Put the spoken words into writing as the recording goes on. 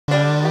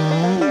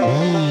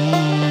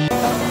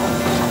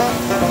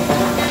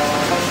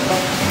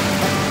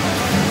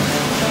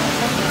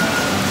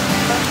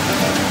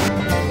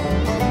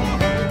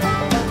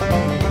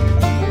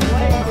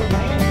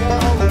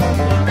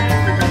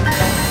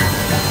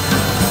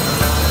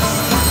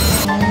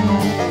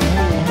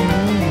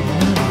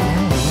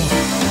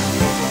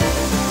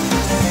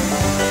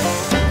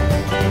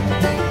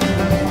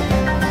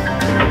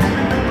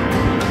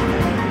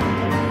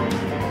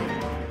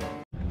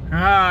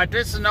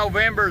this is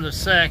November the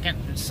 2nd,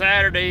 it's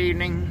Saturday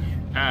evening.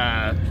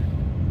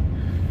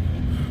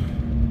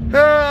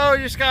 Oh,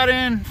 just got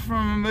in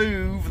from a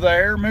move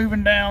there,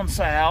 moving down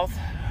south.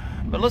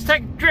 But let's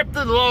take a trip to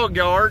the log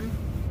yard.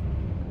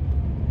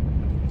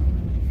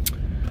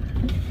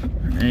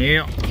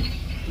 Yeah.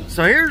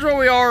 So here's where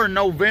we are on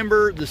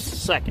November the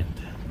 2nd.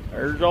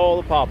 There's all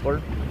the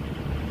poplar.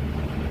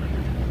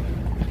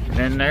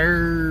 And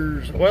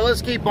there's, well,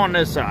 let's keep on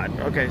this side.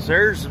 Okay, so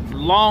there's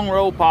long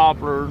row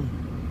poplar.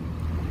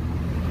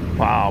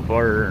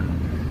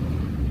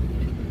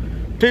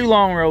 Two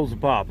long rows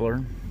of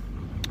poplar.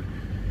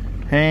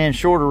 And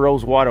shorter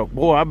rows of white oak.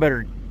 Boy, I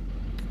better,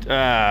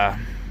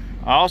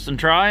 Austin,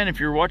 trying, if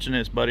you're watching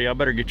this, buddy, I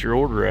better get your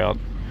order out.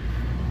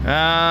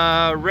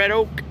 Red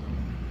oak.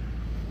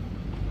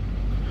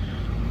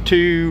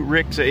 2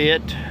 ricks of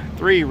it.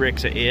 3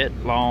 ricks of it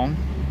long.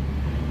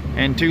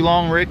 And 2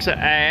 long ricks of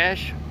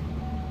ash.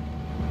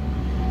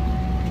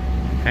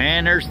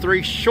 And there's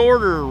 3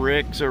 shorter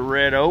ricks of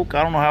red oak.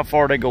 I don't know how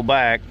far they go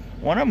back.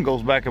 One of them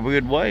goes back a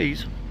good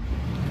ways.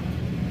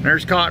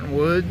 There's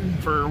cottonwood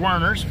for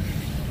Werners.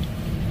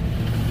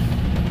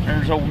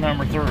 There's old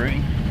number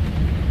 3.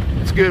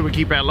 It's good we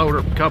keep that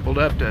loader coupled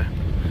up to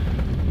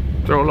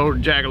throw a load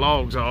of jagged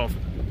logs off.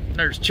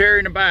 There's cherry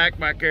in the back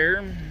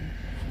there.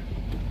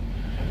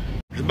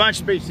 There's a bunch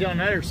of species on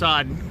the other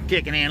side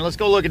kicking in. Let's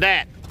go look at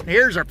that.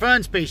 Here's our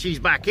fun species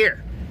back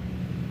here.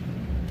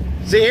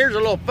 See, here's a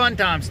little fun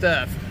time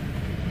stuff.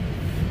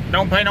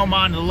 Don't pay no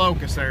mind to the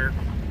locust there.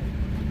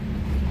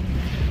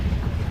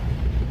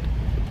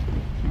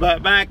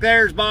 But back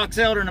there's box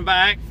elder in the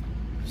back.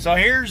 So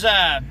here's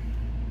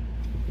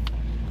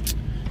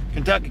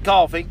Kentucky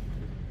coffee.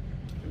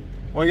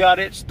 We got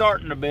it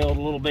starting to build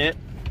a little bit.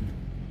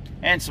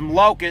 And some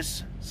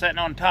locusts sitting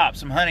on top,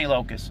 some honey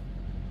locusts.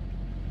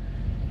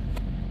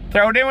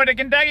 Throw it in with the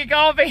Kentucky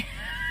coffee.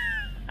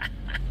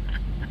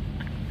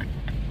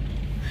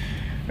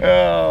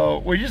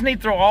 We just need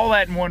to throw all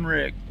that in one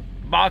rick.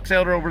 Box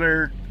elder over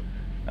there.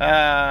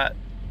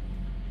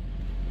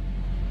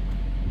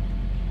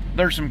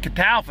 There's some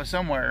catalpa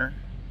somewhere.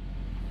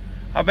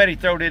 I bet he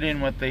throwed it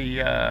in with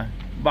the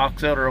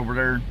box elder over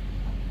there.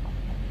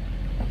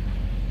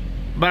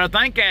 But I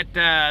think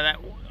that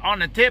on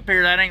the tip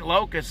here, that ain't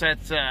locust.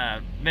 That's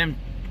them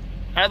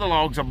other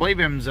logs. I believe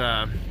them's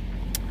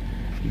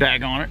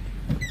dag on it.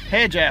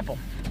 Hedge apple.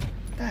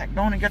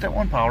 Daggone, got that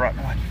one pile right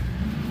now.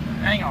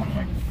 Hang on,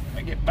 let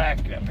me get back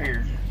up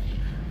here.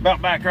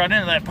 About back right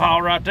into that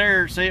pile right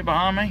there. See it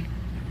behind me?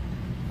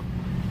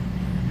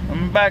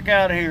 I'm back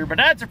out of here. But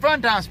that's a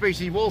fun time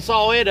species. We'll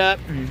saw it up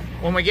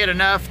when we get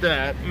enough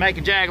to make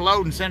a jag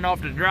load and send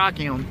off to the dry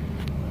kiln.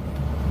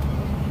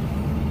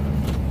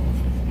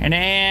 And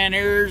then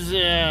here's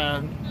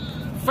a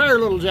fair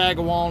little jag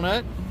of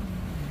walnut.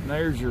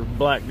 There's your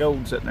black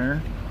gold sitting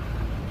there.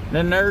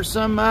 Then there's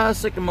some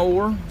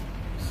sycamore,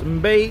 some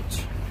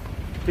beech,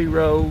 2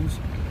 rows,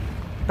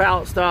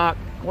 pallet stock.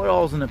 What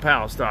all's in the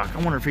pallet stock?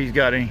 I wonder if he's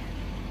got any.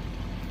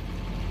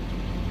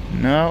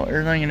 No,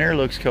 everything in there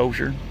looks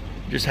kosher.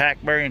 Just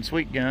hackberry and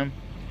sweet gum.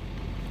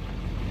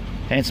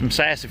 And some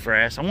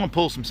sassafras. I want to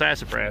pull some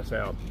sassafras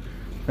out.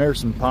 There's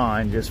some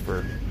pine just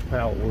for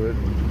pallet wood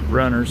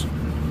runners.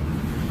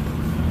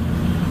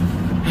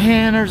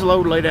 And there's a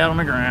load laid out on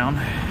the ground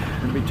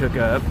to be took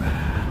up.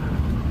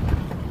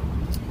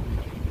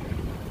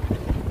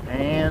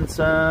 And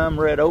some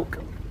red oak.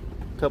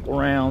 A couple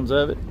rounds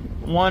of it.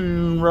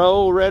 1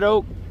 row red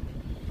oak.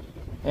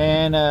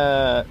 And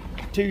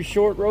 2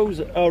 short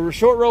rows,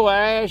 short row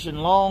ash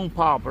and long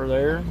poplar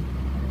there.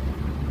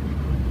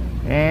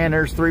 And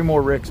there's 3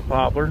 more ricks of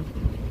poplar.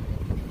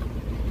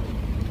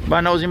 If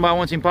anybody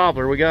wants any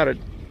poplar, we got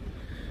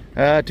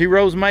it. 2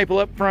 rows of maple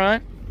up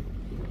front.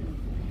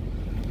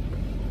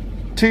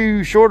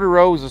 2 shorter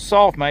rows of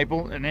soft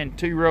maple, and then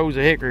 2 rows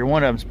of hickory.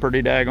 One of them's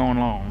pretty daggone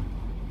long.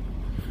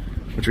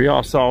 Which we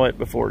all saw it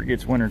before it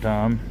gets winter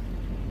time.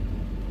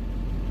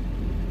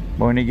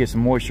 Boy, we need to get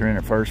some moisture in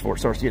it first before it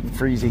starts getting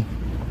freezy.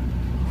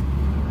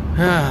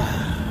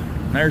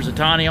 There's a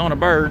tiny on a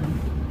bird.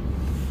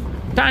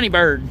 Tiny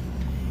bird.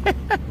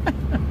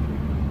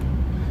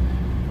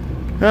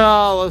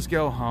 Oh, let's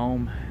go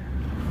home.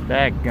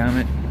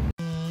 Dadgummit.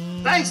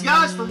 Thanks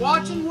guys for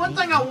watching. One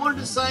thing I wanted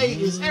to say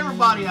is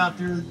everybody out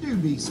there, do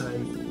be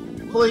safe.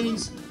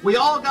 Please. We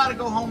all got to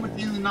go home at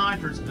the end of the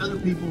night. There's other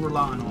people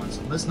relying on us.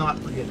 So let's not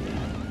forget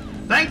that.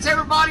 Thanks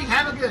everybody.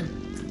 Have a good one.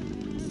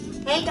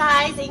 Hey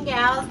guys and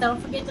gals,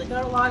 don't forget to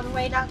go to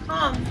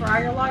logyourway.com for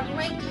all your Log Your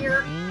Way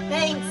gear.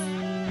 Thanks.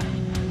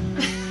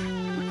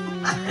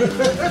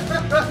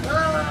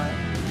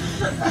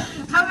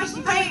 How much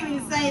you paying me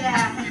to say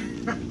that?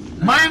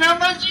 Man, how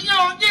much you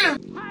gonna give?